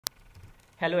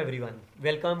Hello everyone,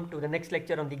 welcome to the next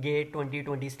lecture on the GATE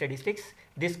 2020 statistics.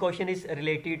 This question is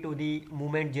related to the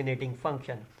movement generating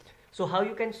function. So how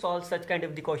you can solve such kind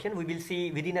of the question, we will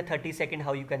see within a 30-second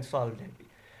how you can solve that.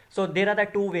 So there are the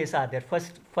two ways are there.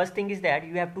 First thing is that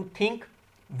you have to think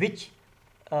which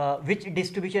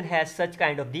distribution has such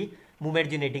kind of the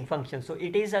movement generating function. So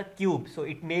it is a cube, so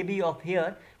it may be of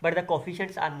here, but the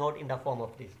coefficients are not in the form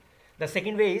of this. The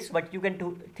second way is what you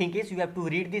can think is you have to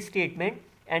read this statement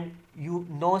and you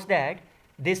knows that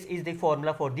this is the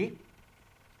formula for the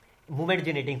movement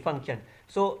generating function.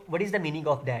 So what is the meaning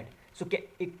of that? So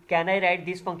can I write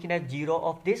this function as 0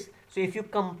 of this? So if you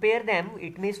compare them,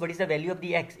 it means what is the value of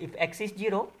the x? If x is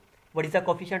 0, what is the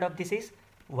coefficient of this is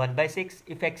 1 by 6.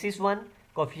 If x is 1,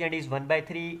 coefficient is 1 by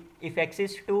 3. If x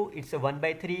is 2, it's a 1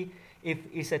 by 3. If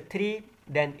it's a 3,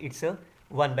 then it's a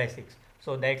 1 by 6.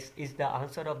 So that is the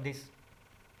answer of this.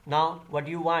 Now what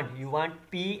do you want? You want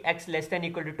p x less than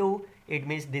equal to 2. It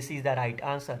means this is the right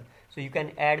answer. So you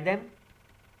can add them.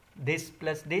 This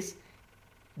plus this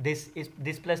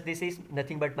plus this is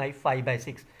nothing but my 5 by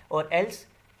 6. Or else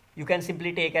you can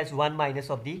simply take as 1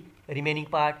 minus of the remaining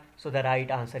part. So the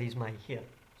right answer is my here.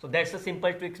 So that's the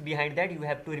simple tricks behind that. You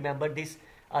have to remember this.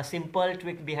 A simple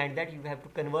trick behind that. You have to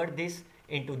convert this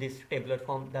into this tabular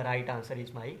form. The right answer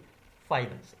is my 5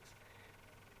 by 6.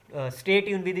 Stay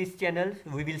tuned with this channel.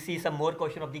 We will see some more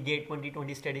question of the GATE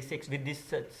 2020 statistics with this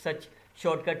such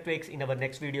shortcut tricks in our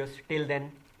next videos. Till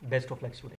then, best of luck, students.